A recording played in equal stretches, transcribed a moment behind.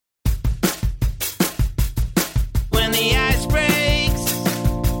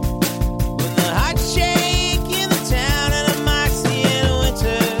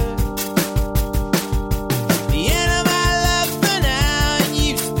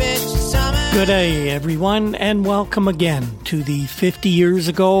Good day, everyone, and welcome again to the 50 Years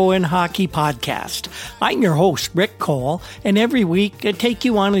Ago in Hockey podcast. I'm your host, Rick Cole, and every week I take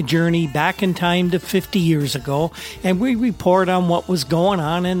you on a journey back in time to 50 years ago, and we report on what was going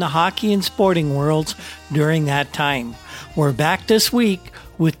on in the hockey and sporting worlds during that time. We're back this week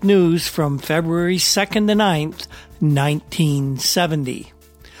with news from February 2nd to 9th, 1970.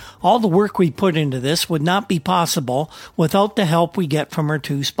 All the work we put into this would not be possible without the help we get from our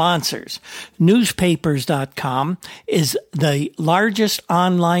two sponsors. Newspapers.com is the largest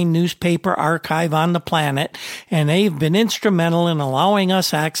online newspaper archive on the planet, and they've been instrumental in allowing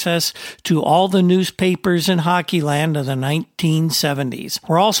us access to all the newspapers in Hockeyland of the 1970s.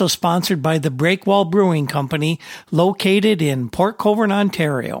 We're also sponsored by the Breakwall Brewing Company, located in Port Colborne,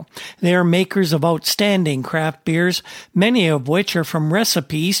 Ontario. They are makers of outstanding craft beers, many of which are from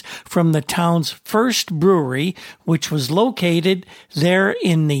recipes from the town's first brewery, which was located there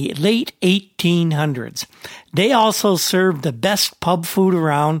in the late 1800s. They also serve the best pub food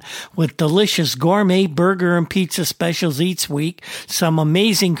around with delicious gourmet burger and pizza specials each week, some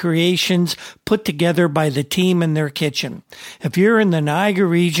amazing creations put together by the team in their kitchen. If you're in the Niagara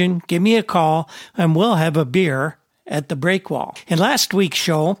region, give me a call and we'll have a beer at the Breakwall. In last week's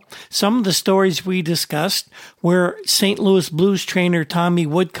show, some of the stories we discussed were St. Louis Blues trainer Tommy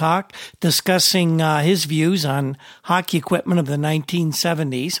Woodcock discussing his views on hockey equipment of the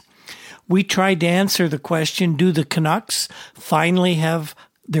 1970s. We tried to answer the question, do the Canucks finally have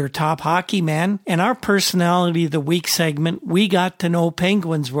their top hockey man? In our Personality of the Week segment, we got to know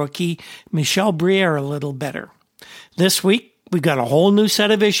Penguins rookie Michel Briere a little better. This week, we've got a whole new set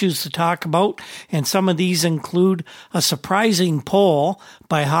of issues to talk about, and some of these include a surprising poll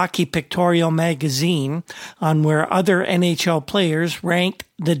by Hockey Pictorial magazine on where other NHL players ranked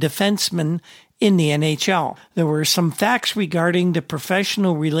the defensemen in the NHL. There were some facts regarding the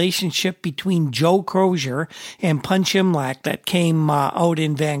professional relationship between Joe Crozier and Punch Imlach that came out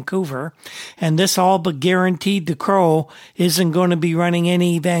in Vancouver, and this all but guaranteed the Crow isn't going to be running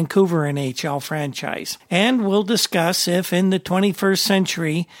any Vancouver NHL franchise. And we'll discuss if in the 21st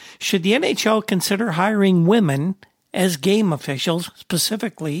century, should the NHL consider hiring women as game officials,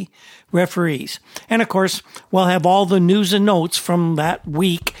 specifically referees. And of course, we'll have all the news and notes from that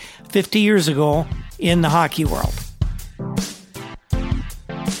week 50 years ago in the hockey world.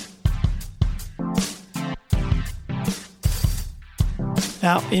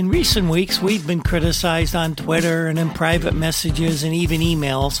 Now, in recent weeks, we've been criticized on Twitter and in private messages and even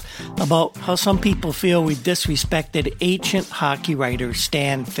emails about how some people feel we've disrespected ancient hockey writer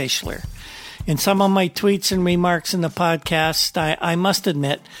Stan Fischler. In some of my tweets and remarks in the podcast, I must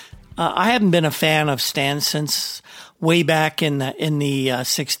admit, I haven't been a fan of Stan since way back in the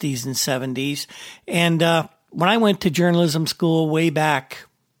 60s and 70s. And when I went to journalism school way back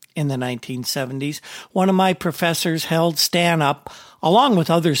in the 1970s, one of my professors held Stan up, along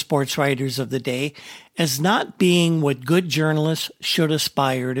with other sports writers of the day, as not being what good journalists should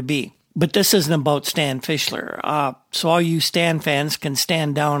aspire to be. But this isn't about Stan Fischler, so all you Stan fans can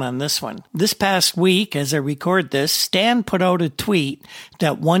stand down on this one. This past week, as I record this, Stan put out a tweet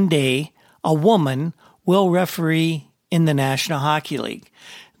that one day a woman will referee in the National Hockey League.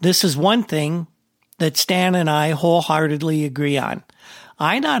 This is one thing that Stan and I wholeheartedly agree on.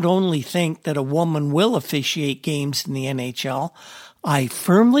 I not only think that a woman will officiate games in the NHL, I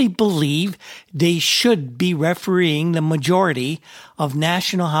firmly believe they should be refereeing the majority of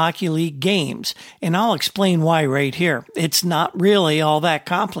National Hockey League games. And I'll explain why right here. It's not really all that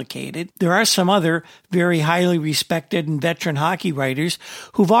complicated. There are some other very highly respected and veteran hockey writers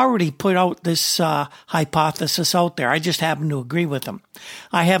who've already put out this hypothesis out there. I just happen to agree with them.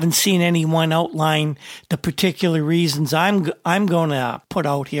 I haven't seen anyone outline the particular reasons I'm going to put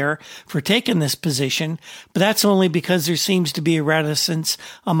out here for taking this position, but that's only because there seems to be a reticence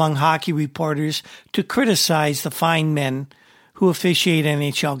among hockey reporters to criticize the fine men who officiate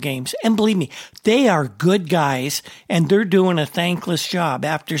NHL games. And believe me, they are good guys, and they're doing a thankless job.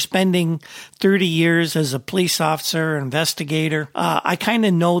 After spending 30 years as a police officer, investigator, I kind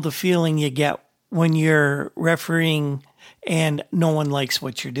of know the feeling you get when you're refereeing and no one likes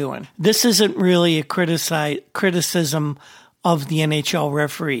what you're doing. This isn't really a criticism of the NHL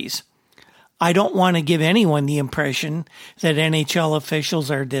referees. I don't want to give anyone the impression that NHL officials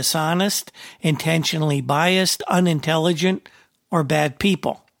are dishonest, intentionally biased, unintelligent, or bad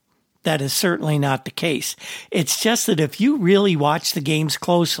people. That is certainly not the case. It's just that if you really watch the games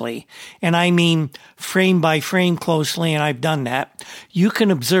closely, and I mean frame by frame closely, and I've done that, you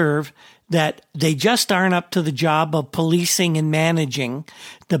can observe that they just aren't up to the job of policing and managing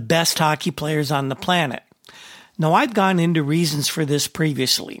the best hockey players on the planet. Now, I've gone into reasons for this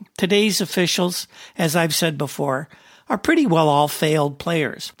previously. Today's officials, as I've said before, are pretty well all failed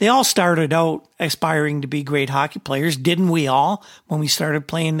players. They all started out aspiring to be great hockey players, didn't we all, when we started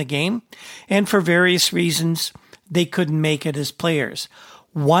playing the game? And for various reasons, they couldn't make it as players.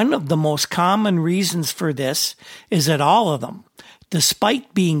 One of the most common reasons for this is that all of them,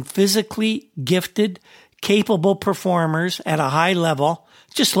 despite being physically gifted, capable performers at a high level,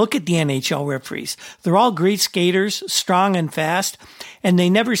 just look at the NHL referees. They're all great skaters, strong and fast, and they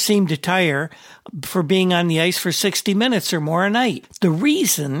never seem to tire for being on the ice for 60 minutes or more a night. The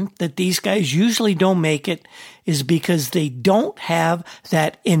reason that these guys usually don't make it is because they don't have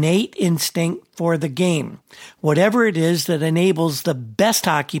that innate instinct for the game. Whatever it is that enables the best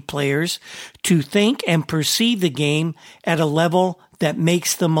hockey players to think and perceive the game at a level that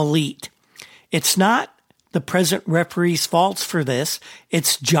makes them elite. It's not the present referee's faults for this.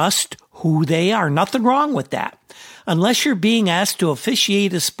 It's just who they are. Nothing wrong with that. Unless you're being asked to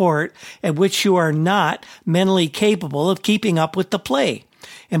officiate a sport at which you are not mentally capable of keeping up with the play.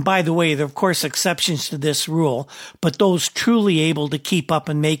 And by the way, there are of course exceptions to this rule, but those truly able to keep up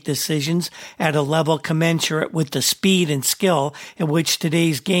and make decisions at a level commensurate with the speed and skill at which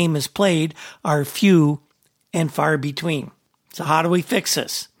today's game is played are few and far between. So how do we fix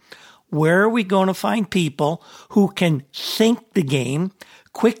this? Where are we going to find people who can think the game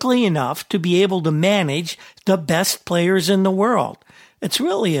quickly enough to be able to manage the best players in the world? It's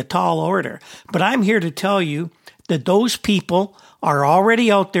really a tall order, but I'm here to tell you that those people are already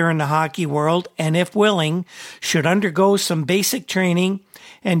out there in the hockey world and, if willing, should undergo some basic training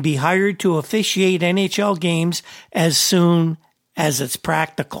and be hired to officiate NHL games as soon as it's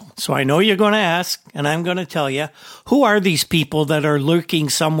practical. So I know you're going to ask, and I'm going to tell you, who are these people that are lurking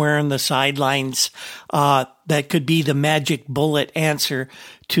somewhere in the sidelines that could be the magic bullet answer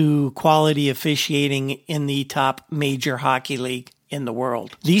to quality officiating in the top major hockey league in the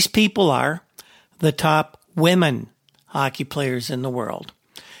world? These people are the top women hockey players in the world.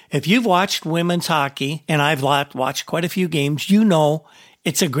 If you've watched women's hockey, and I've watched quite a few games, you know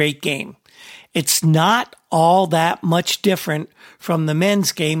it's a great game. It's not all that much different from the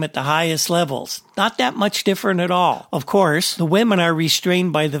men's game at the highest levels. Not that much different at all. Of course, the women are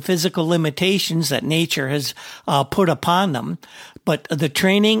restrained by the physical limitations that nature has put upon them, but the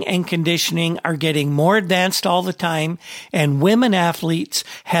training and conditioning are getting more advanced all the time, and women athletes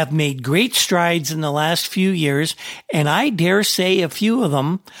have made great strides in the last few years, and I dare say a few of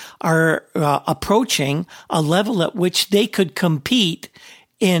them are approaching a level at which they could compete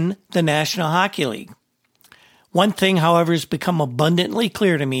in the National Hockey League. One thing, however, has become abundantly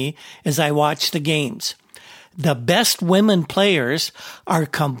clear to me as I watch the games. The best women players are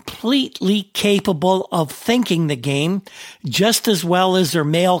completely capable of thinking the game just as well as their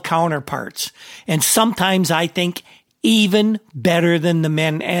male counterparts. And sometimes I think even better than the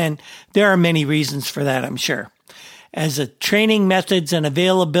men. And there are many reasons for that, I'm sure. As the training methods and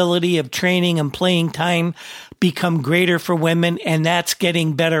availability of training and playing time become greater for women, and that's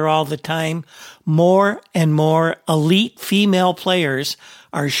getting better all the time, more and more elite female players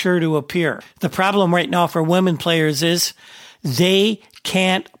are sure to appear. The problem right now for women players is they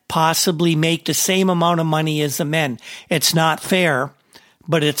can't possibly make the same amount of money as the men. It's not fair,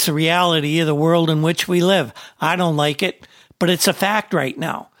 but it's the reality of the world in which we live. I don't like it, but it's a fact right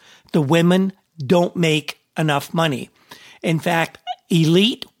now. The women don't make enough money. In fact,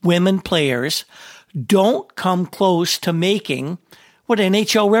 elite women players don't come close to making what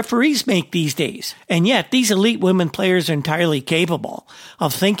NHL referees make these days. And yet, these elite women players are entirely capable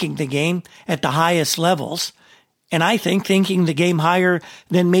of thinking the game at the highest levels, and I think thinking the game higher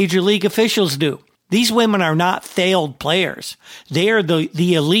than major league officials do. These women are not failed players. They are the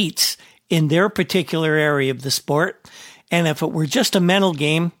elites in their particular area of the sport, and if it were just a mental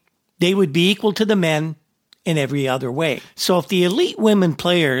game, they would be equal to the men in every other way. So if the elite women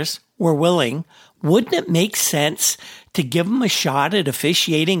players were willing, wouldn't it make sense to give them a shot at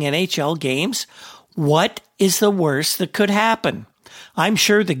officiating NHL games? What is the worst that could happen? I'm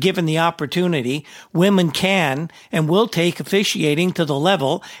sure that given the opportunity, women can and will take officiating to the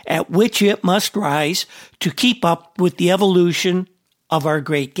level at which it must rise to keep up with the evolution of our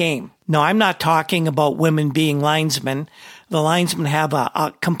great game. Now, I'm not talking about women being linesmen. The linesmen have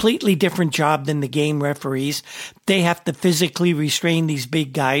a completely different job than the game referees. They have to physically restrain these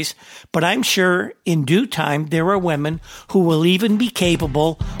big guys. But I'm sure in due time, there are women who will even be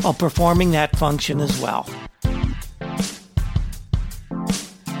capable of performing that function as well.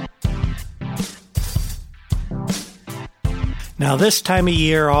 Now, this time of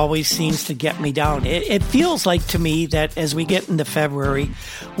year always seems to get me down. It feels like to me that as we get into February,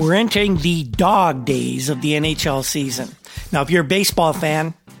 we're entering the dog days of the NHL season. Now, if you're a baseball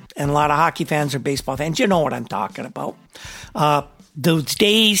fan, and a lot of hockey fans are baseball fans, you know what I'm talking about. Those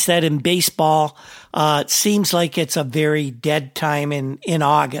days that in baseball, it seems like it's a very dead time in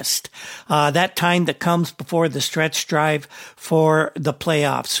August. That time that comes before the stretch drive for the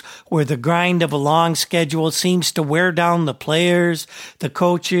playoffs, where the grind of a long schedule seems to wear down the players, the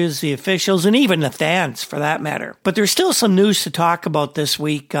coaches, the officials, and even the fans for that matter. But there's still some news to talk about this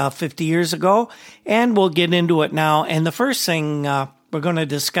week, 50 years ago, and we'll get into it now. And the first thing we're going to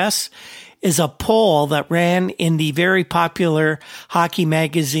discuss is a poll that ran in the very popular hockey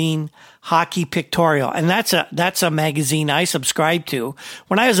magazine, Hockey Pictorial. And that's a magazine I subscribed to.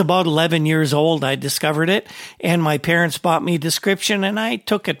 When I was about 11 years old, I discovered it, and my parents bought me a description, and I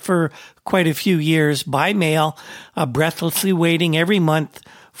took it for quite a few years by mail, breathlessly waiting every month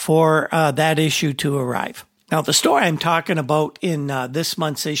for that issue to arrive. Now, the story I'm talking about in this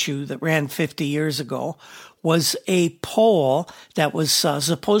month's issue that ran 50 years ago was a poll that was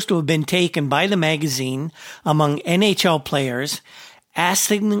supposed to have been taken by the magazine among NHL players,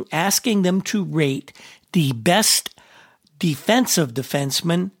 asking them to rate the best defensive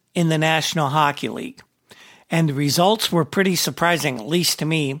defenseman in the National Hockey League. And the results were pretty surprising, at least to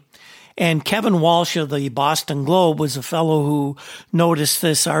me. And Kevin Walsh of the Boston Globe was a fellow who noticed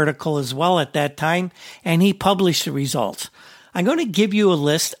this article as well at that time, and he published the results. I'm going to give you a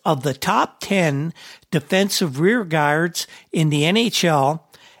list of the top 10 defensive rear guards in the NHL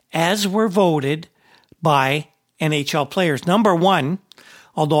as were voted by NHL players. Number 1,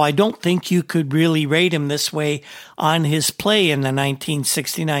 although I don't think you could really rate him this way on his play in the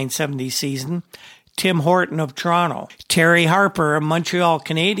 1969-70 season, Tim Horton of Toronto. Terry Harper of Montreal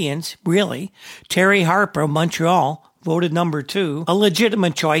Canadiens, really. Terry Harper of Montreal voted number 2. A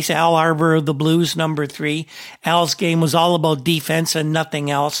legitimate choice, Al Arbour of the Blues, number 3. Al's game was all about defense and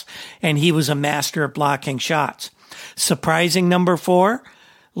nothing else, and he was a master at blocking shots. Surprising number 4,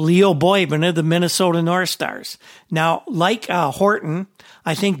 Leo Boivin of the Minnesota North Stars. Now, like Horton,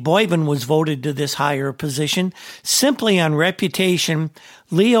 I think Boivin was voted to this higher position simply on reputation.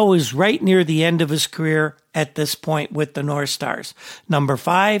 Leo is right near the end of his career at this point with the North Stars. Number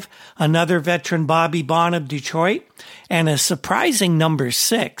 5, another veteran, Bobby Baun of Detroit. And a surprising number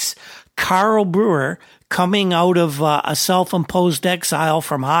 6, Carl Brewer, coming out of a self-imposed exile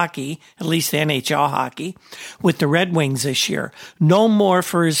from hockey, at least NHL hockey, with the Red Wings this year. Known more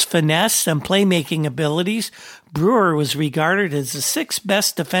for his finesse and playmaking abilities, Brewer was regarded as the 6th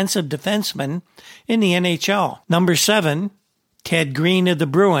best defensive defenseman in the NHL. Number 7, Ted Green of the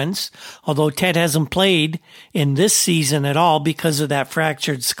Bruins, although Ted hasn't played in this season at all because of that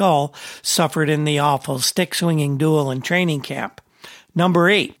fractured skull suffered in the awful stick-swinging duel in training camp. Number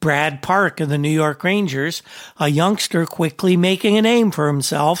 8, Brad Park of the New York Rangers, a youngster quickly making a name for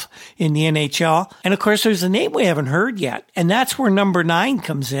himself in the NHL. And of course, there's a name we haven't heard yet, and that's where number 9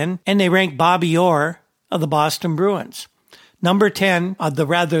 comes in, and they rank Bobby Orr of the Boston Bruins. Number 10, the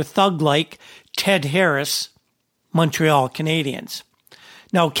rather thug-like Ted Harris, Montreal Canadiens.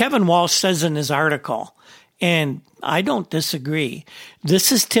 Now, Kevin Walsh says in his article, and I don't disagree,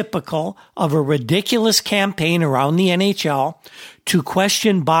 this is typical of a ridiculous campaign around the NHL to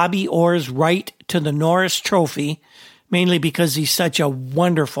question Bobby Orr's right to the Norris Trophy, mainly because he's such a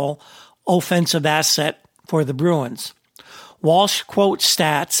wonderful offensive asset for the Bruins. Walsh quotes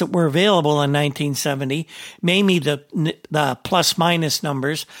stats that were available in 1970, mainly the plus-minus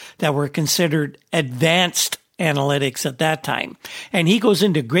numbers that were considered advanced analytics at that time. And he goes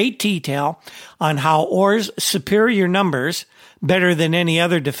into great detail on how Orr's superior numbers, better than any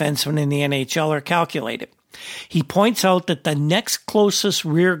other defenseman in the NHL, are calculated. He points out that the next closest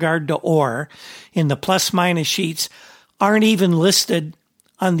rear guard to Orr in the plus-minus sheets aren't even listed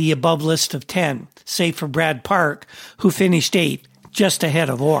on the above list of 10, save for Brad Park, who finished 8th, just ahead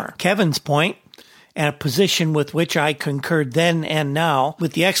of Orr. Kevin's point, and a position with which I concurred then and now,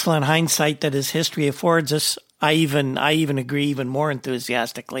 with the excellent hindsight that his history affords us, I even agree even more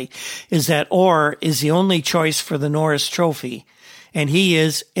enthusiastically, is that Orr is the only choice for the Norris Trophy. And he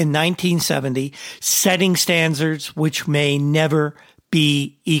is, in 1970, setting standards which may never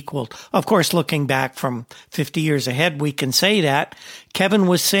be equaled. Of course, looking back from 50 years ahead, we can say that. Kevin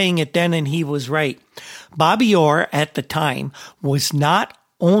was saying it then, and he was right. Bobby Orr, at the time, was not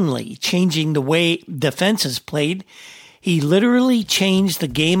only changing the way defense is played, he literally changed the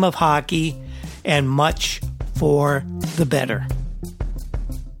game of hockey, and much for the better.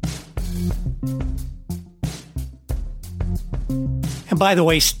 And by the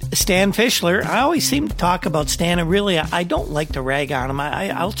way, Stan Fischler, I always seem to talk about Stan, and really, I don't like to rag on him.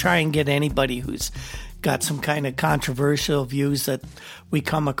 I'll try and get anybody who's got some kind of controversial views that we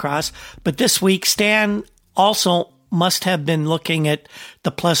come across. But this week, Stan also must have been looking at the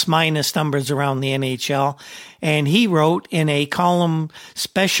plus-minus numbers around the NHL, and he wrote in a column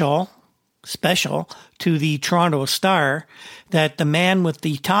special to the Toronto Star that the man with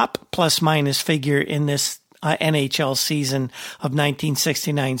the top plus-minus figure in this NHL season of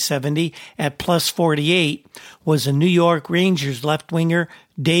 1969-70 at plus 48 was a New York Rangers left winger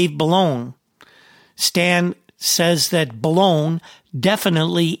Dave Bellone. Stan says that Bellone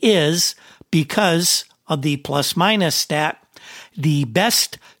definitely is, because of the plus-minus stat, the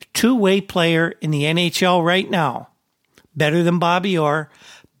best two-way player in the NHL right now. Better than Bobby Orr,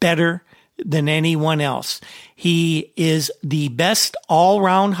 better than anyone else. He is the best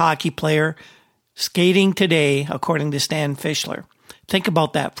all-round hockey player skating today, according to Stan Fischler. Think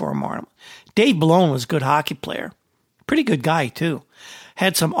about that for a moment. Dave Bellone was a good hockey player. Pretty good guy, too.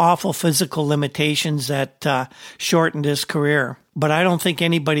 Had some awful physical limitations that shortened his career. But I don't think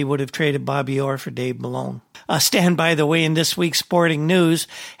anybody would have traded Bobby Orr for Dave Bellone. Stan, by the way, in this week's Sporting News,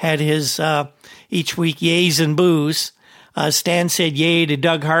 had his each week yays and boos. Stan said yay to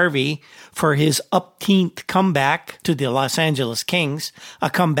Doug Harvey for his upteenth comeback to the Los Angeles Kings, a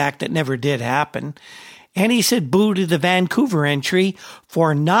comeback that never did happen. And he said boo to the Vancouver entry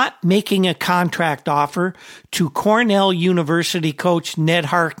for not making a contract offer to Cornell University coach Ned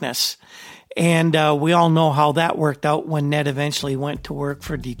Harkness. And we all know how that worked out when Ned eventually went to work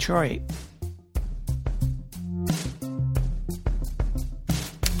for Detroit.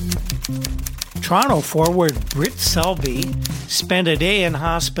 Toronto forward Britt Selby spent a day in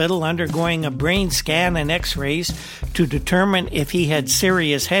hospital undergoing a brain scan and x-rays to determine if he had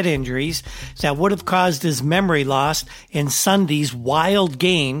serious head injuries that would have caused his memory loss in Sunday's wild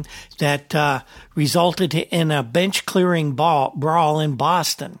game that resulted in a bench-clearing brawl in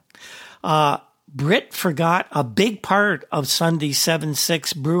Boston. Britt forgot a big part of Sunday's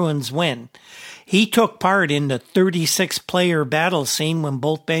 7-6 Bruins win. He took part in the 36-player battle scene when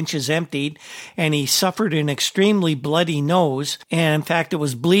both benches emptied, and he suffered an extremely bloody nose, and in fact it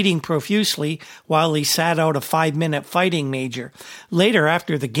was bleeding profusely while he sat out a 5-minute fighting major. Later,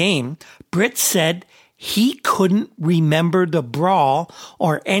 after the game, Britt said he couldn't remember the brawl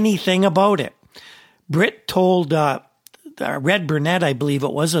or anything about it. Britt told Red Burnett, I believe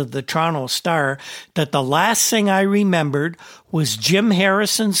it was, of the Toronto Star, that the last thing I remembered was Jim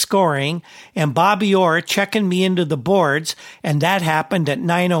Harrison scoring and Bobby Orr checking me into the boards, and that happened at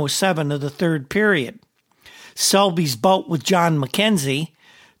 9:07 of the third period. Selby's bout with John McKenzie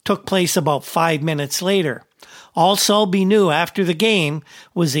took place about 5 minutes later. All Selby knew after the game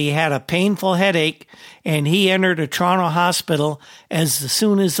was he had a painful headache, and he entered a Toronto hospital as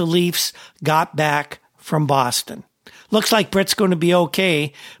soon as the Leafs got back from Boston. Looks like Britt's going to be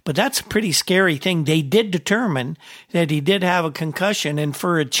okay, but that's a pretty scary thing. They did determine that he did have a concussion, and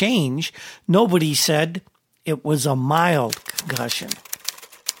for a change, nobody said it was a mild concussion.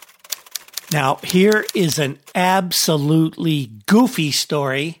 Now, here is an absolutely goofy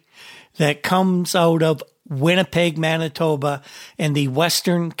story that comes out of Winnipeg, Manitoba, and the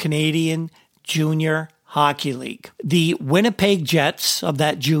Western Canadian Junior Hockey League. The Winnipeg Jets of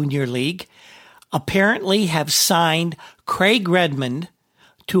that junior league apparently have signed Craig Redmond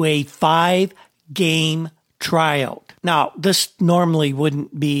to a 5-game tryout. Now, this normally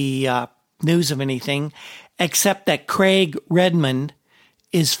wouldn't be news of anything, except that Craig Redmond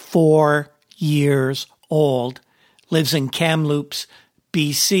is 4 years old, lives in Kamloops,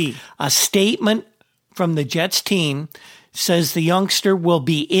 BC. A statement from the Jets team says the youngster will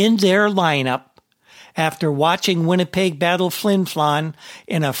be in their lineup after watching Winnipeg battle Flin Flon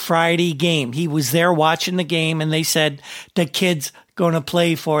in a Friday game. He was there watching the game, and they said the kid's going to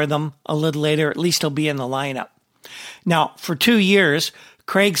play for them a little later. At least he'll be in the lineup. Now, for 2 years,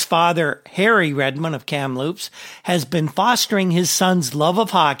 Craig's father, Harry Redmond of Kamloops, has been fostering his son's love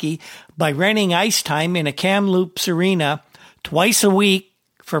of hockey by renting ice time in a Kamloops arena twice a week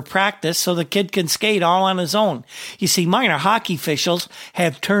for practice so the kid can skate all on his own. You see, minor hockey officials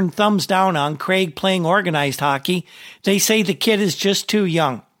have turned thumbs down on Craig playing organized hockey. They say the kid is just too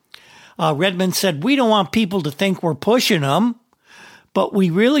young. Redmond said, "We don't want people to think we're pushing him, but we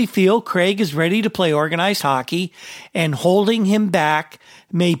really feel Craig is ready to play organized hockey, and holding him back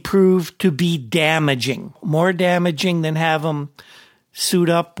may prove to be damaging. More damaging than have him suit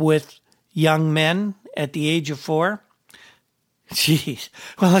up with young men at the age of 4. Jeez.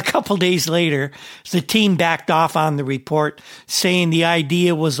 Well, a couple days later, the team backed off on the report, saying the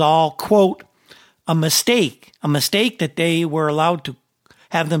idea was all, quote, a mistake that they were allowed to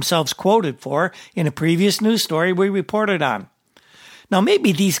have themselves quoted for in a previous news story we reported on. Now,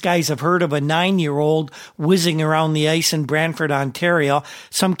 maybe these guys have heard of a 9-year-old whizzing around the ice in Brantford, Ontario,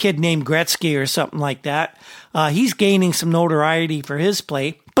 some kid named Gretzky or something like that. He's gaining some notoriety for his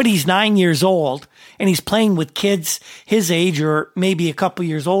play, but he's 9 years old, and he's playing with kids his age or maybe a couple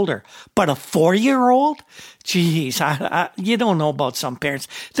years older. But a 4-year-old? Geez, you don't know about some parents.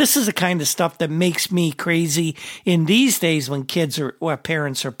 This is the kind of stuff that makes me crazy in these days when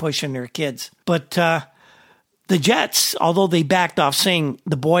parents are pushing their kids. But the Jets, although they backed off saying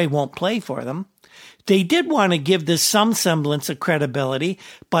the boy won't play for them, they did want to give this some semblance of credibility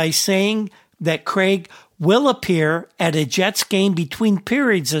by saying that Craig will appear at a Jets game between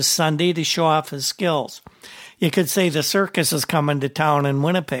periods this Sunday to show off his skills. You could say the circus is coming to town in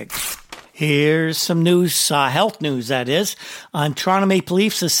Winnipeg. Here's some news, health news that is, on Toronto Maple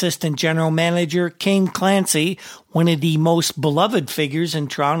Leafs assistant general manager King Clancy, one of the most beloved figures in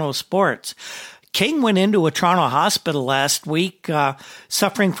Toronto sports. King went into a Toronto hospital last week,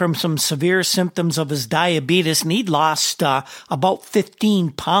 suffering from some severe symptoms of his diabetes, and he'd lost about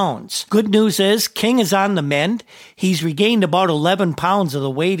 15 pounds. Good news is King is on the mend. He's regained about 11 pounds of the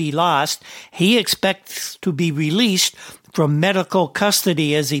weight he lost. He expects to be released from medical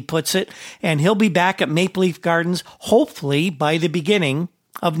custody, as he puts it, and he'll be back at Maple Leaf Gardens, hopefully by the beginning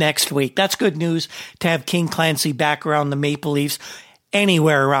of next week. That's good news to have King Clancy back around the Maple Leafs.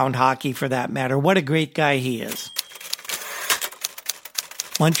 Anywhere around hockey, for that matter. What a great guy he is.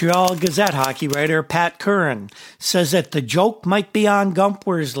 Montreal Gazette hockey writer Pat Curran says that the joke might be on Gump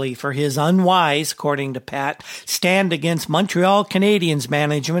Worsley for his unwise, according to Pat, stand against Montreal Canadiens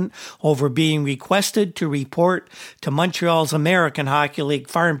management over being requested to report to Montreal's American Hockey League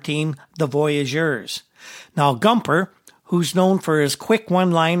farm team, the Voyageurs. Now, Gumper, who's known for his quick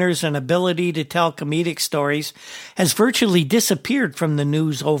one-liners and ability to tell comedic stories, has virtually disappeared from the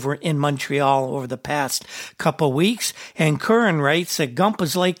news over in Montreal over the past couple weeks, and Curran writes that Gump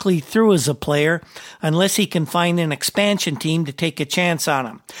is likely through as a player unless he can find an expansion team to take a chance on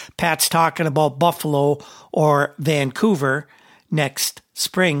him. Pat's talking about Buffalo or Vancouver next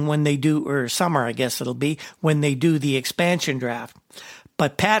spring when they do, or summer I guess it'll be, when they do the expansion draft.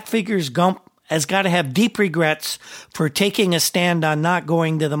 But Pat figures Gump has got to have deep regrets for taking a stand on not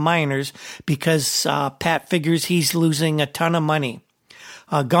going to the minors because Pat figures he's losing a ton of money.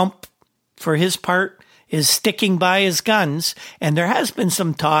 Gump, for his part, is sticking by his guns, and there has been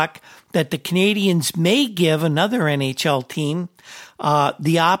some talk that the Canadiens may give another NHL team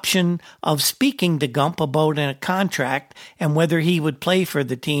the option of speaking to Gump about a contract and whether he would play for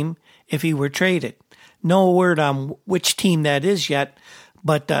the team if he were traded. No word on which team that is yet,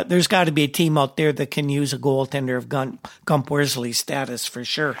 but there's got to be a team out there that can use a goaltender of Gump Worsley's status for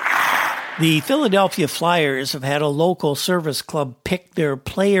sure. The Philadelphia Flyers have had a local service club pick their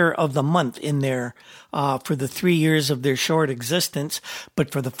player of the month in their for the 3 years of their short existence.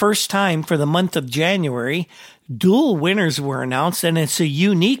 But for the first time for the month of January, dual winners were announced, and it's a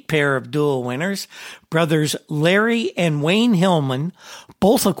unique pair of dual winners. Brothers Larry and Wayne Hillman,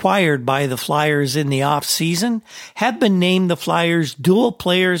 both acquired by the Flyers in the off-season, have been named the Flyers Dual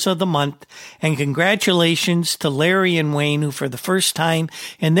Players of the Month, and congratulations to Larry and Wayne, who for the first time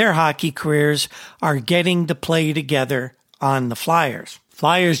in their hockey careers are getting to play together on the Flyers.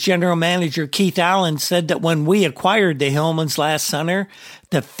 Flyers general manager Keith Allen said that when we acquired the Hillmans last summer,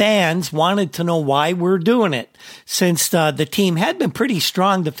 the fans wanted to know why we're doing it, since the team had been pretty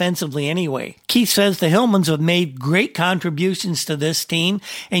strong defensively anyway. Keith says the Hillmans have made great contributions to this team,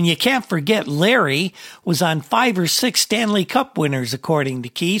 and you can't forget Larry was on 5 or 6 Stanley Cup winners, according to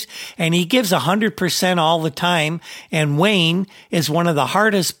Keith, and he gives 100% all the time, and Wayne is one of the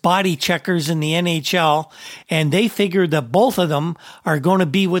hardest body checkers in the NHL, and they figured that both of them are going to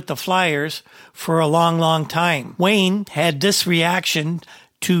be with the Flyers for a long, long time. Wayne had this reaction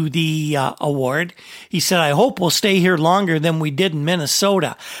to the award. He said, "I hope we'll stay here longer than we did in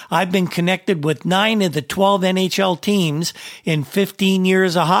Minnesota. I've been connected with 9 of the 12 NHL teams in 15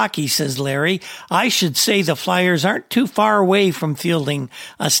 years of hockey," says Larry. "I should say the Flyers aren't too far away from fielding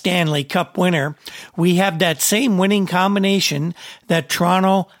a Stanley Cup winner. We have that same winning combination that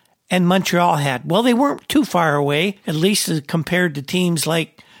Toronto and Montreal had." Well, they weren't too far away, at least compared to teams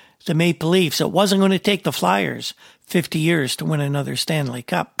like the Maple Leafs. It wasn't going to take the Flyers 50 years to win another Stanley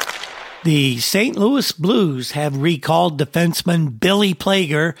Cup. The St. Louis Blues have recalled defenseman Billy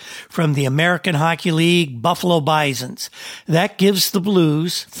Plager from the American Hockey League Buffalo Bisons. That gives the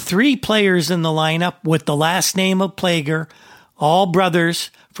Blues 3 players in the lineup with the last name of Plager, all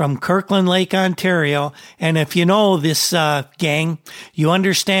brothers from Kirkland Lake, Ontario. And if you know this gang, you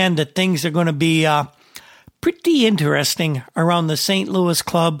understand that things are going to be pretty interesting around the St. Louis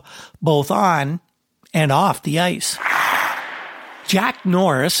club, both on and off the ice. Jack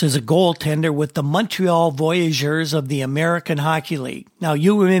Norris is a goaltender with the Montreal Voyageurs of the American Hockey League. Now,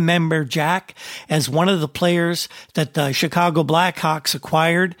 you remember Jack as one of the players that the Chicago Blackhawks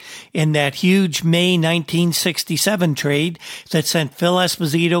acquired in that huge May 1967 trade that sent Phil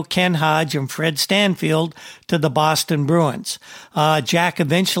Esposito, Ken Hodge, and Fred Stanfield to the Boston Bruins. Jack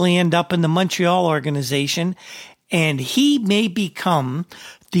eventually ended up in the Montreal organization, and he may become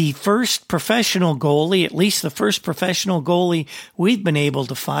the first professional goalie, at least the first professional goalie we've been able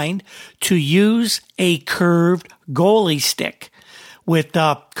to find, to use a curved goalie stick, with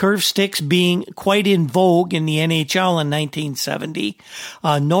curved sticks being quite in vogue in the NHL in 1970.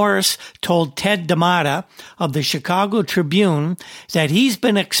 Norris told Ted D'Amata of the Chicago Tribune that he's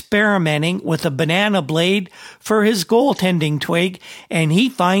been experimenting with a banana blade for his goaltending twig, and he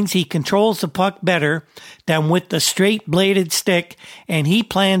finds he controls the puck better than with the straight-bladed stick, and he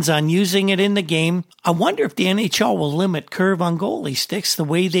plans on using it in the game. I wonder if the NHL will limit curve on goalie sticks the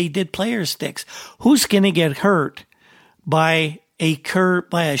way they did player sticks. Who's going to get hurt by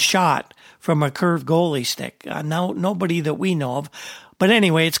a shot from a curved goalie stick? Nobody that we know of. But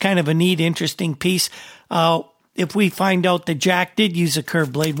anyway, it's kind of a neat, interesting piece. If we find out that Jack did use a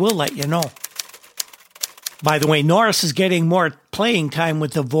curved blade, we'll let you know. By the way, Norris is getting more playing time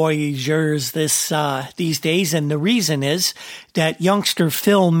with the Voyageurs these days, and the reason is that youngster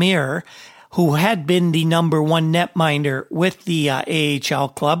Phil Muir, who had been the number one netminder with the AHL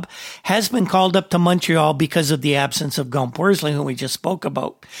club, has been called up to Montreal because of the absence of Gump Worsley, who we just spoke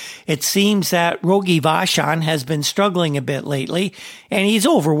about. It seems that Rogie Vachon has been struggling a bit lately, and he's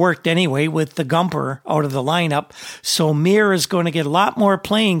overworked anyway with the Gumper out of the lineup. So Muir is going to get a lot more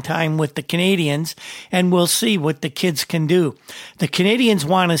playing time with the Canadians, and we'll see what the kids can do. The Canadians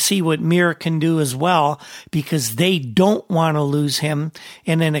want to see what Muir can do as well, because they don't want to lose him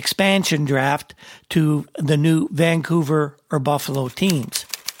in an expansion draft to the new Vancouver or Buffalo teams.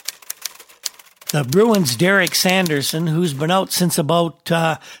 The Bruins' Derek Sanderson, who's been out since about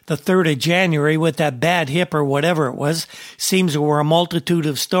the 3rd of January with that bad hip or whatever it was, seems there were a multitude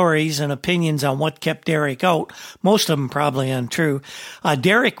of stories and opinions on what kept Derek out, most of them probably untrue.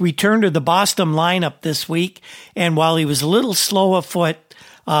 Derek returned to the Boston lineup this week, and while he was a little slow of foot,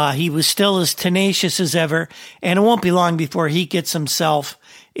 he was still as tenacious as ever, and it won't be long before he gets himself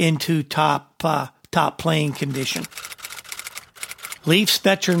into top playing condition. Leafs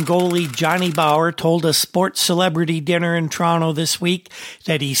veteran goalie Johnny Bower told a sports celebrity dinner in Toronto this week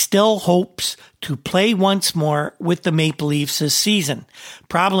that he still hopes to play once more with the Maple Leafs this season.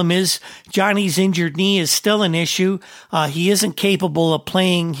 Problem is, Johnny's injured knee is still an issue. He isn't capable of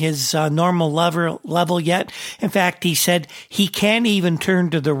playing his normal level yet. In fact, he said he can't even turn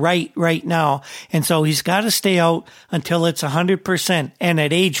to the right now, and so he's got to stay out until it's 100%. And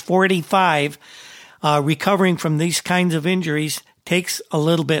at age 45, recovering from these kinds of injuries takes a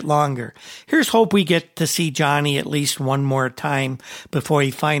little bit longer. Here's hope we get to see Johnny at least one more time before he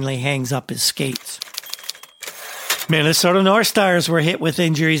finally hangs up his skates. Minnesota North Stars were hit with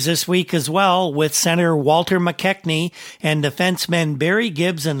injuries this week as well, with center Walter McKechnie and defensemen Barry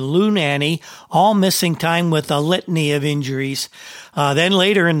Gibbs and Lou Nanne all missing time with a litany of injuries. Then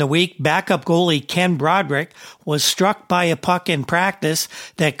later in the week, backup goalie Ken Broderick was struck by a puck in practice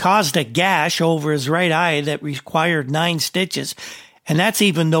that caused a gash over his right eye that required 9 stitches. And that's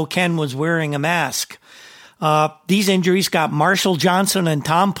even though Ken was wearing a mask. These injuries got Marshall Johnson and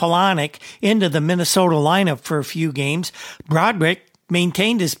Tom Polonic into the Minnesota lineup for a few games. Broderick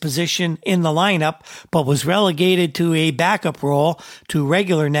maintained his position in the lineup, but was relegated to a backup role to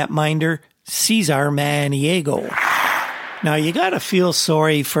regular netminder Cesar Maniego. Now, you got to feel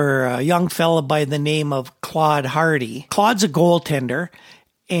sorry for a young fella by the name of Claude Hardy. Claude's a goaltender,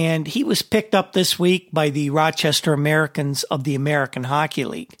 and he was picked up this week by the Rochester Americans of the American Hockey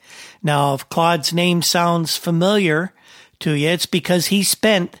League. Now, if Claude's name sounds familiar to you, it's because he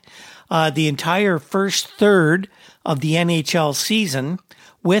spent the entire first third of the NHL season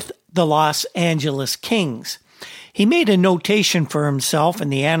with the Los Angeles Kings. He made a notation for himself in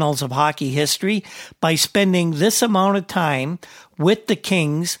the annals of hockey history by spending this amount of time with the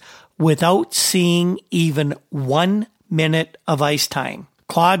Kings without seeing even 1 minute of ice time.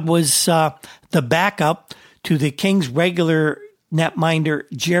 Claude was the backup to the Kings' regular netminder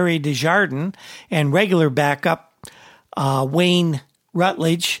Jerry Desjardins, and regular backup Wayne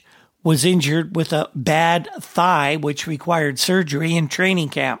Rutledge was injured with a bad thigh, which required surgery in training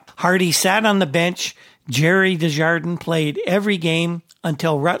camp. Hardy sat on the bench. Jerry Desjardins played every game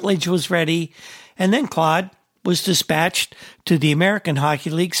until Rutledge was ready, and then Claude was dispatched to the American Hockey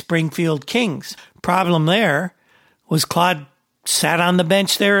League Springfield Kings. Problem there was Claude sat on the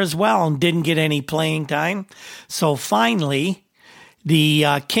bench there as well and didn't get any playing time. So finally, the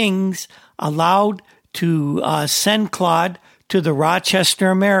Kings allowed to send Claude to the Rochester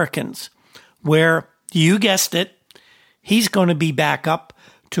Americans, where, you guessed it, he's going to be back up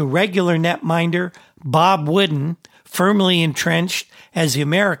to regular netminder Bob Wooden, firmly entrenched as the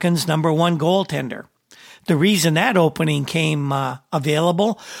Americans' number one goaltender. The reason that opening came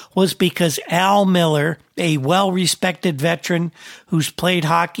available was because Al Miller, a well-respected veteran who's played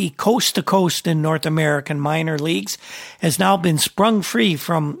hockey coast to coast in North American minor leagues, has now been sprung free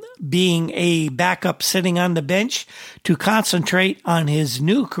from being a backup sitting on the bench to concentrate on his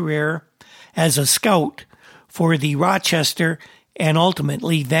new career as a scout for the Rochester and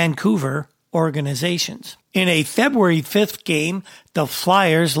ultimately Vancouver organizations. In a February 5th game, the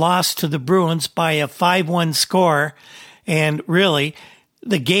Flyers lost to the Bruins by a 5-1 score, and really,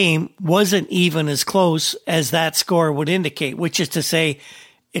 the game wasn't even as close as that score would indicate, which is to say,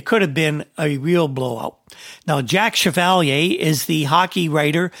 it could have been a real blowout. Now, Jack Chevalier is the hockey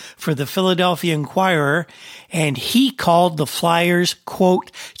writer for the Philadelphia Inquirer, and he called the Flyers, quote,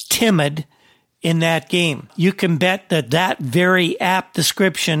 timid in that game. You can bet that that very apt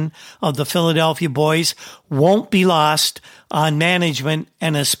description of the Philadelphia boys won't be lost on management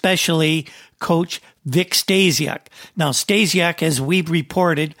and especially Coach Vic Stasiak. Now, Stasiak, as we've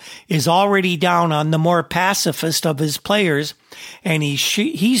reported, is already down on the more pacifist of his players, and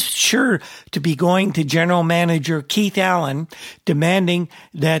he's sure to be going to General Manager Keith Allen, demanding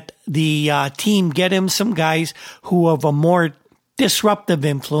that the team get him some guys who have a more disruptive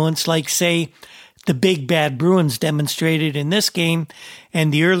influence, like, say, the big bad Bruins demonstrated in this game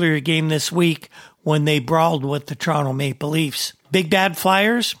and the earlier game this week when they brawled with the Toronto Maple Leafs. Big bad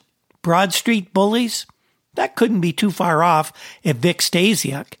Flyers, Broad Street bullies, that couldn't be too far off if Vic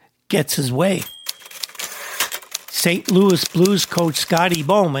Stasiak gets his way. St. Louis Blues coach Scotty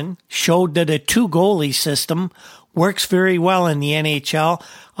Bowman showed that a two-goalie system works very well in the NHL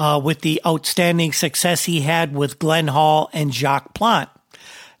with the outstanding success he had with Glenn Hall and Jacques Plante.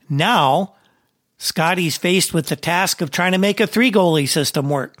 Now, Scotty's faced with the task of trying to make a three-goalie system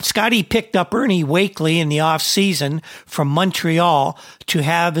work. Scotty picked up Ernie Wakely in the off-season from Montreal to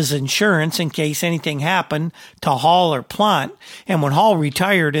have as insurance in case anything happened to Hall or Plante. And when Hall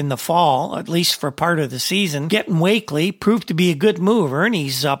retired in the fall, at least for part of the season, getting Wakely proved to be a good move.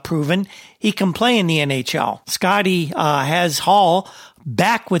 Ernie's proven he can play in the NHL. Scotty has Hall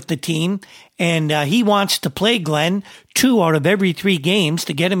back with the team, and he wants to play Glenn 2 out of every 3 games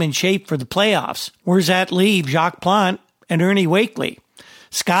to get him in shape for the playoffs. Where's that leave Jacques Plante and Ernie Wakely?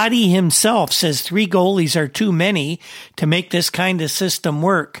 Scotty himself says 3 goalies are too many to make this kind of system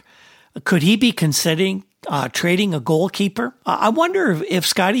work. Could he be considering trading a goalkeeper? I wonder if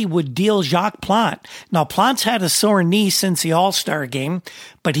Scotty would deal Jacques Plante. Now, Plante's had a sore knee since the All-Star game,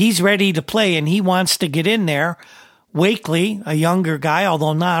 but he's ready to play and he wants to get in there. Wakely, a younger guy,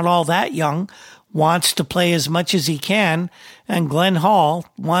 although not all that young, wants to play as much as he can, and Glenn Hall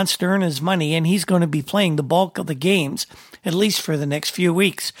wants to earn his money, and he's going to be playing the bulk of the games, at least for the next few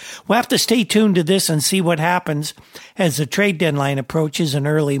weeks. We'll have to stay tuned to this and see what happens as the trade deadline approaches in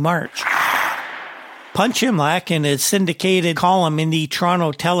early March. Punch Imlach, in his syndicated column in the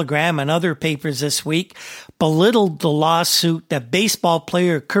Toronto Telegram and other papers this week, belittled the lawsuit that baseball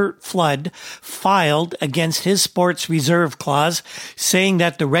player Curt Flood filed against his sports reserve clause, saying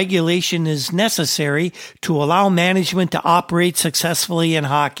that the regulation is necessary to allow management to operate successfully in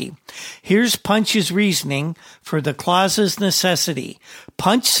hockey. Here's Punch's reasoning for the clause's necessity.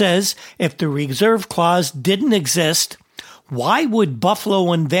 Punch says if the reserve clause didn't exist, why would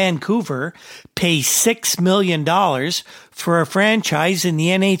Buffalo and Vancouver pay $6 million for a franchise in the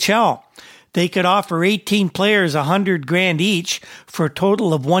NHL? They could offer 18 players $100,000 each for a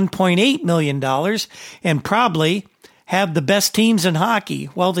total of $1.8 million and probably have the best teams in hockey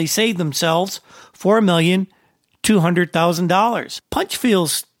while they save themselves $4,200,000. Punch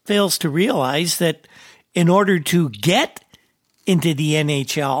fails to realize that in order to get into the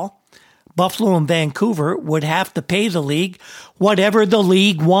NHL, Buffalo and Vancouver would have to pay the league whatever the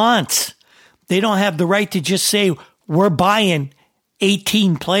league wants. They don't have the right to just say, we're buying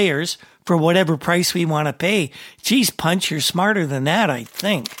 18 players for whatever price we want to pay. Geez, Punch, you're smarter than that, I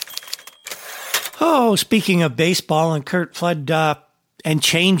think. Oh, speaking of baseball and Curt Flood and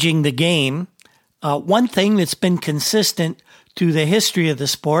changing the game, one thing that's been consistent through the history of the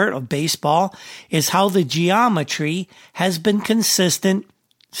sport of baseball is how the geometry has been consistent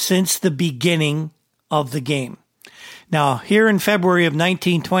since the beginning of the game. Now, here in February of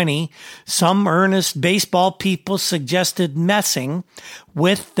 1920, some earnest baseball people suggested messing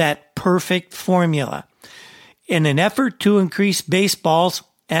with that perfect formula. In an effort to increase baseball's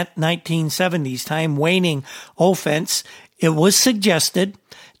at 1970s time waning offense, it was suggested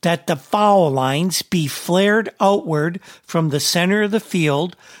that the foul lines be flared outward from the center of the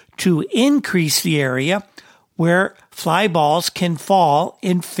field to increase the area where fly balls can fall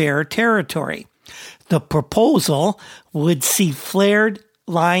in fair territory. The proposal would see flared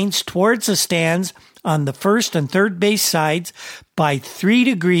lines towards the stands on the first and third base sides by 3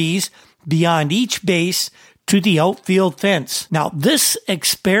 degrees beyond each base to the outfield fence. Now, this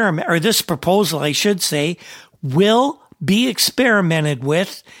proposal, I should say, will be experimented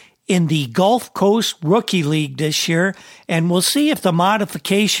with in the Gulf Coast Rookie League this year, and we'll see if the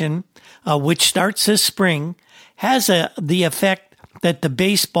modification, which starts this spring, has the effect that the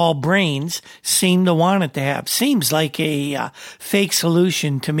baseball brains seem to want it to have. Seems like a fake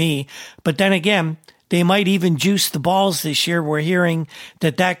solution to me, but then again, they might even juice the balls this year. We're hearing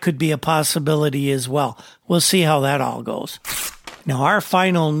that could be a possibility as well. We'll see how that all goes. Now, our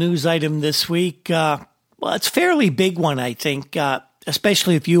final news item this week, it's a fairly big one, I think,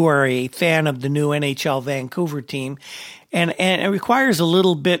 especially if you are a fan of the new NHL Vancouver team. And it requires a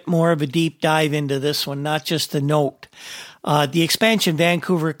little bit more of a deep dive into this one, not just a note. The expansion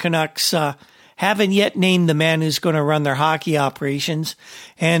Vancouver Canucks haven't yet named the man who's going to run their hockey operations,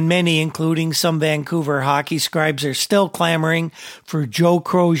 and many, including some Vancouver hockey scribes, are still clamoring for Joe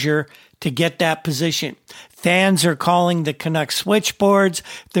Crozier to get that position. Fans are calling the Canucks switchboards.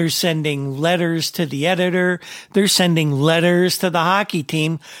 They're sending letters to the editor. They're sending letters to the hockey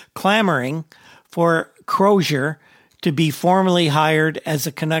team clamoring for Crozier to be formally hired as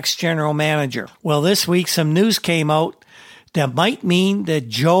the Canucks general manager. Well, this week some news came out that might mean that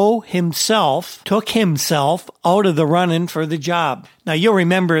Joe himself took himself out of the running for the job. Now, you'll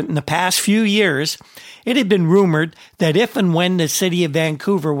remember in the past few years, it had been rumored that if and when the city of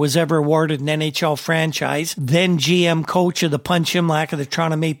Vancouver was ever awarded an NHL franchise, then GM coach of the Punch Imlach of the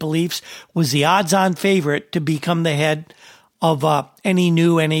Toronto Maple Leafs was the odds-on favorite to become the head of any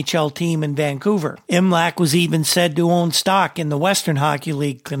new NHL team in Vancouver. Imlach was even said to own stock in the Western Hockey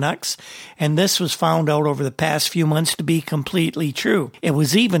League Canucks, and this was found out over the past few months to be completely true. It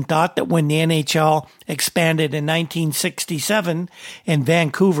was even thought that when the NHL expanded in 1967 and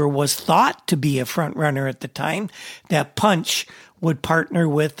Vancouver was thought to be a front runner at the time, that Punch would partner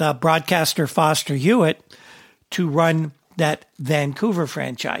with broadcaster Foster Hewitt to run that Vancouver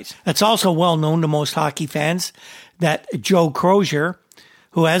franchise. It's also well known to most hockey fans that Joe Crozier,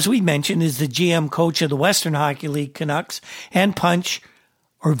 who, as we mentioned, is the GM coach of the Western Hockey League Canucks, and Punch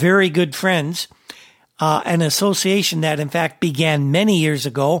are very good friends, an association that, in fact, began many years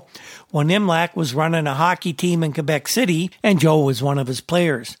ago when Imlach was running a hockey team in Quebec City, and Joe was one of his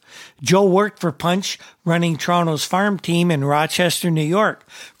players. Joe worked for Punch, running Toronto's farm team in Rochester, New York,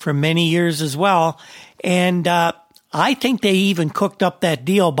 for many years as well, and I think they even cooked up that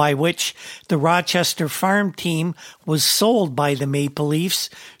deal by which the Rochester farm team was sold by the Maple Leafs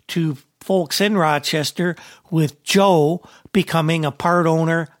to folks in Rochester, with Joe becoming a part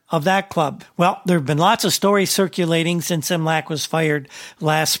owner of that club. Well, there have been lots of stories circulating since Imlach was fired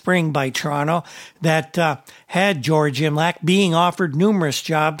last spring by Toronto that had George Imlach being offered numerous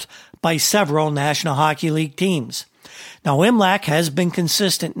jobs by several National Hockey League teams. Now, Imlach has been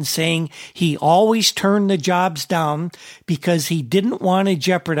consistent in saying he always turned the jobs down because he didn't want to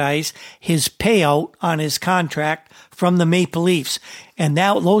jeopardize his payout on his contract from the Maple Leafs. And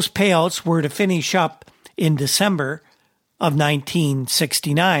now those payouts were to finish up in December of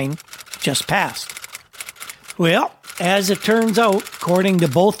 1969, just passed. Well, as it turns out, according to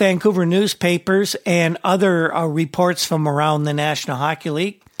both Vancouver newspapers and other reports from around the National Hockey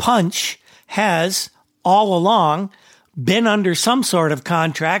League, Punch has all along been under some sort of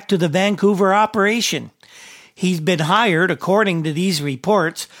contract to the Vancouver operation. He's been hired, according to these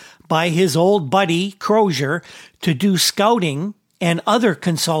reports, by his old buddy Crozier to do scouting and other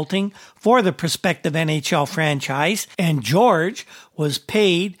consulting for the prospective NHL franchise, and George was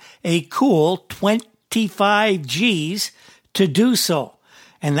paid a cool 25 G's to do so.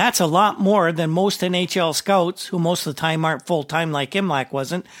 And that's a lot more than most NHL scouts, who most of the time aren't full-time like Imlach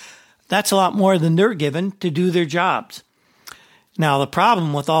wasn't. That's a lot more than they're given to do their jobs. Now, the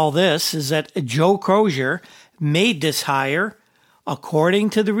problem with all this is that Joe Crozier made this hire, according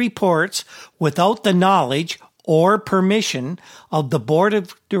to the reports, without the knowledge or permission of the board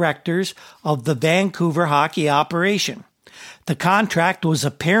of directors of the Vancouver hockey operation. The contract was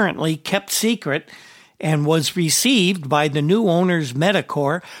apparently kept secret and was received by the new owners,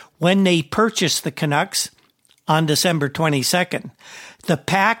 Medicor, when they purchased the Canucks on December 22nd. The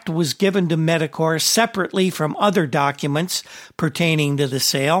pact was given to Medicor separately from other documents pertaining to the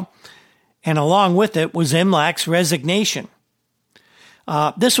sale, and along with it was Imlac's resignation.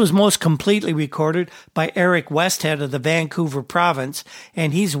 This was most completely recorded by Eric Westhead of the Vancouver province,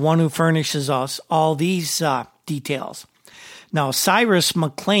 and he's the one who furnishes us all these details. Now, Cyrus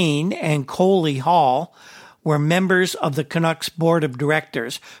McLean and Coley Hall were members of the Canucks board of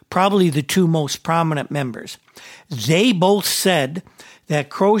directors, probably the two most prominent members. They both said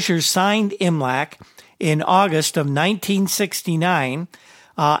that Crozier signed Imlac in August of 1969,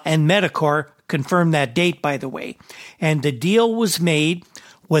 and Medicor confirmed that date, by the way. And the deal was made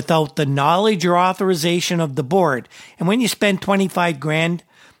without the knowledge or authorization of the board. And when you spend $25,000 in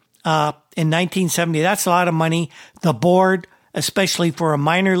 1970, that's a lot of money. The board, especially for a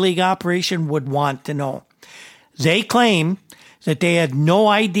minor league operation, would want to know. They claim that they had no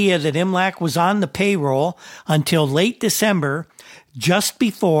idea that Imlac was on the payroll until late December, just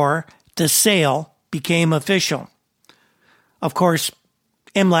before the sale became official. Of course,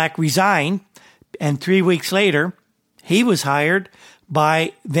 Imlac resigned, and 3 weeks later, he was hired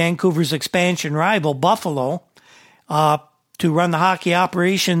by Vancouver's expansion rival, Buffalo, to run the hockey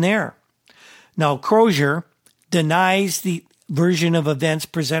operation there. Now, Crozier denies the version of events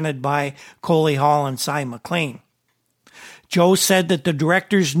presented by Coley Hall and Cy McLean. Joe said that the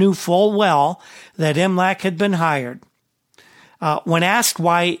directors knew full well that Imlac had been hired. When asked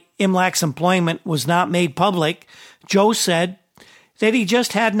why Imlac's employment was not made public, Joe said that he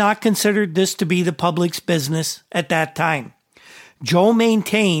just had not considered this to be the public's business at that time. Joe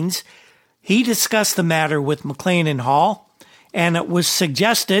maintains he discussed the matter with McLean and Hall, and it was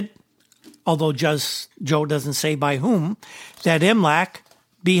suggested, although Joe doesn't say by whom, that Imlac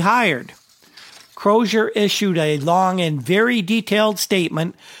be hired. Crozier issued a long and very detailed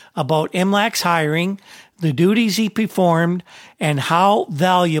statement about Imlac's hiring, the duties he performed, and how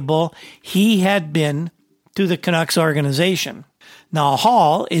valuable he had been to the Canucks organization. Now,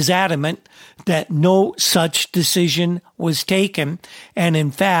 Hall is adamant that no such decision was taken, and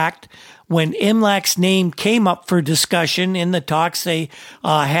in fact, when Imlac's name came up for discussion in the talks they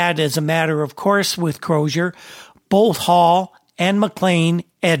had as a matter of course with Crozier, both Hall and McLean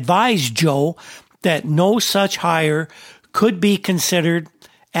advised Joe that no such hire could be considered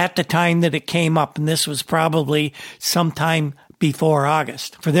at the time that it came up, and this was probably sometime before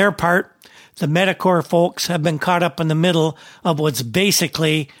August. For their part, the Medicor folks have been caught up in the middle of what's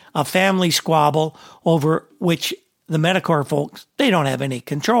basically a family squabble over which the Medicor folks, they don't have any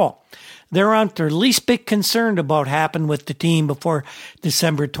control. They aren't the least bit concerned about what happened with the team before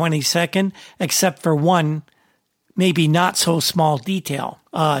December 22nd, except for one maybe not so small detail.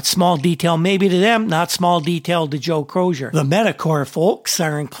 Small detail maybe to them, not small detail to Joe Crozier. The Medicor folks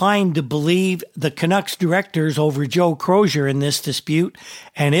are inclined to believe the Canucks directors over Joe Crozier in this dispute,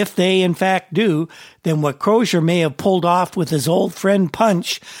 and if they in fact do, then what Crozier may have pulled off with his old friend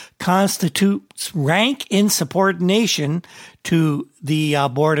Punch constitutes rank insubordination to the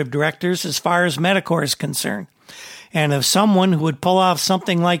board of directors as far as Medicor is concerned. And if someone who would pull off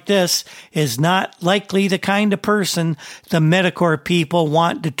something like this is not likely the kind of person the Medicor people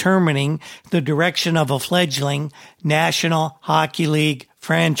want determining the direction of a fledgling National Hockey League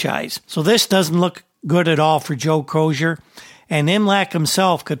franchise. So this doesn't look good at all for Joe Crozier. And Imlac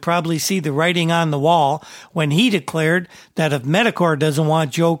himself could probably see the writing on the wall when he declared that if Medicor doesn't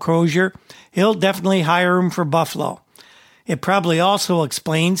want Joe Crozier, he'll definitely hire him for Buffalo. It probably also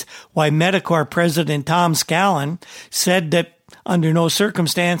explains why Medicor President Tom Scallon said that under no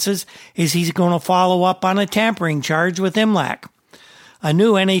circumstances is he going to follow up on a tampering charge with Imlac. A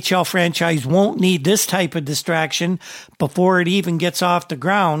new NHL franchise won't need this type of distraction before it even gets off the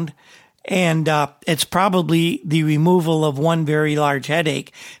ground, and it's probably the removal of one very large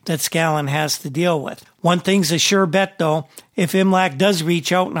headache that Scallon has to deal with. One thing's a sure bet, though. If Imlac does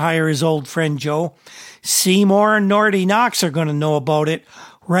reach out and hire his old friend Joe, Seymour and Nordy Knox are going to know about it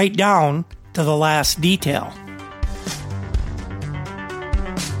right down to the last detail.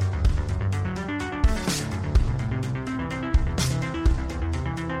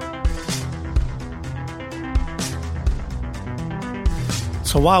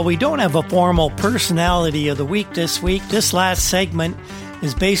 So while we don't have a formal personality of the week this week, this last segment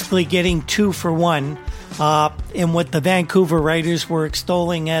is basically getting 2 for 1 in what the Vancouver writers were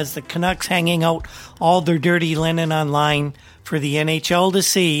extolling as the Canucks hanging out all their dirty linen online for the NHL to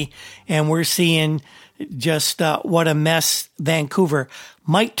see, and we're seeing just what a mess Vancouver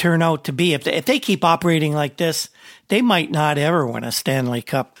might turn out to be. If they keep operating like this, they might not ever win a Stanley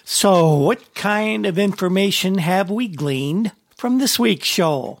Cup. So what kind of information have we gleaned from this week's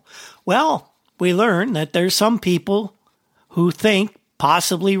show? Well, we learn that there's some people who think,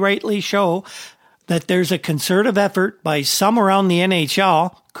 possibly rightly so, that there's a concerted effort by some around the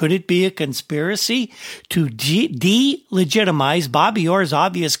NHL, could it be a conspiracy, to delegitimize Bobby Orr's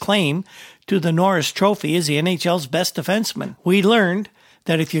obvious claim to the Norris Trophy as the NHL's best defenseman. We learned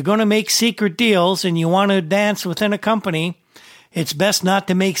that if you're going to make secret deals and you want to advance within a company, it's best not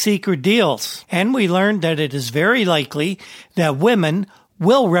to make secret deals. And we learned that it is very likely that women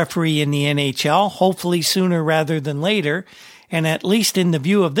will referee in the NHL, hopefully sooner rather than later. And at least in the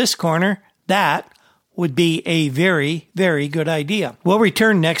view of this corner, that would be a very, very good idea. We'll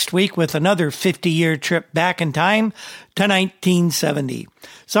return next week with another 50-year trip back in time to 1970.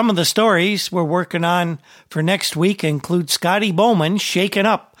 Some of the stories we're working on for next week include Scotty Bowman shaking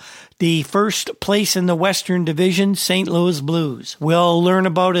up the first place in the Western Division St. Louis Blues. We'll learn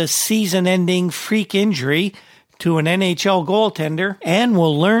about a season-ending freak injury to an NHL goaltender, and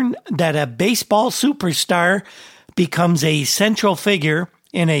we'll learn that a baseball superstar becomes a central figure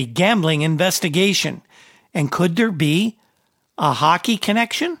in a gambling investigation. And could there be a hockey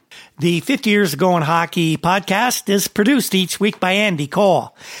connection? The 50 Years Ago in Hockey podcast is produced each week by Andy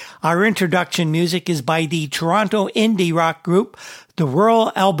Cole. Our introduction music is by the Toronto indie rock group, the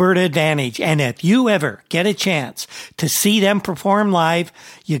Rural Alberta Advantage. And if you ever get a chance to see them perform live,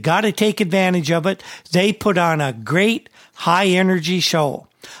 you got to take advantage of it. They put on a great high-energy show.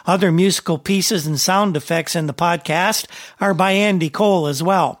 Other musical pieces and sound effects in the podcast are by Andy Cole as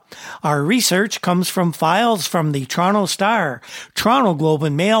well. Our research comes from files from the Toronto Star, Toronto Globe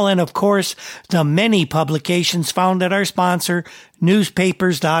and Mail, and of course, the many publications found at our sponsor,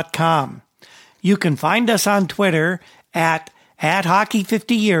 newspapers.com. You can find us on Twitter at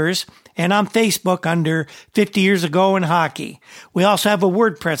Hockey50Years and on Facebook under 50 Years Ago in Hockey. We also have a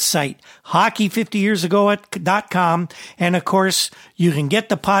WordPress site, hockey50yearsago.com. And of course, you can get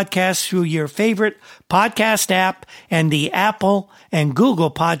the podcast through your favorite podcast app and the Apple and Google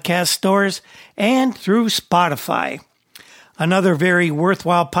podcast stores and through Spotify. Another very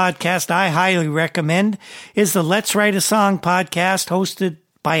worthwhile podcast I highly recommend is the Let's Write a Song podcast hosted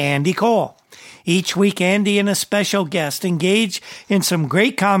by Andy Cole. Each week, Andy and a special guest engage in some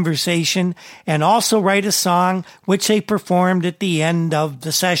great conversation and also write a song which they performed at the end of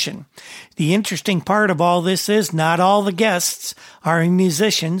the session. The interesting part of all this is not all the guests are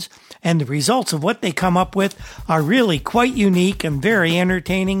musicians, and the results of what they come up with are really quite unique and very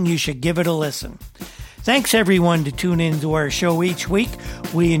entertaining. You should give it a listen. Thanks, everyone, to tune into our show each week.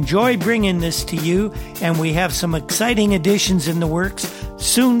 We enjoy bringing this to you, and we have some exciting additions in the works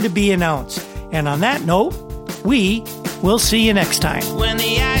soon to be announced. And on that note, we will see you next time. When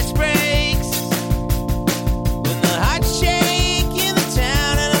the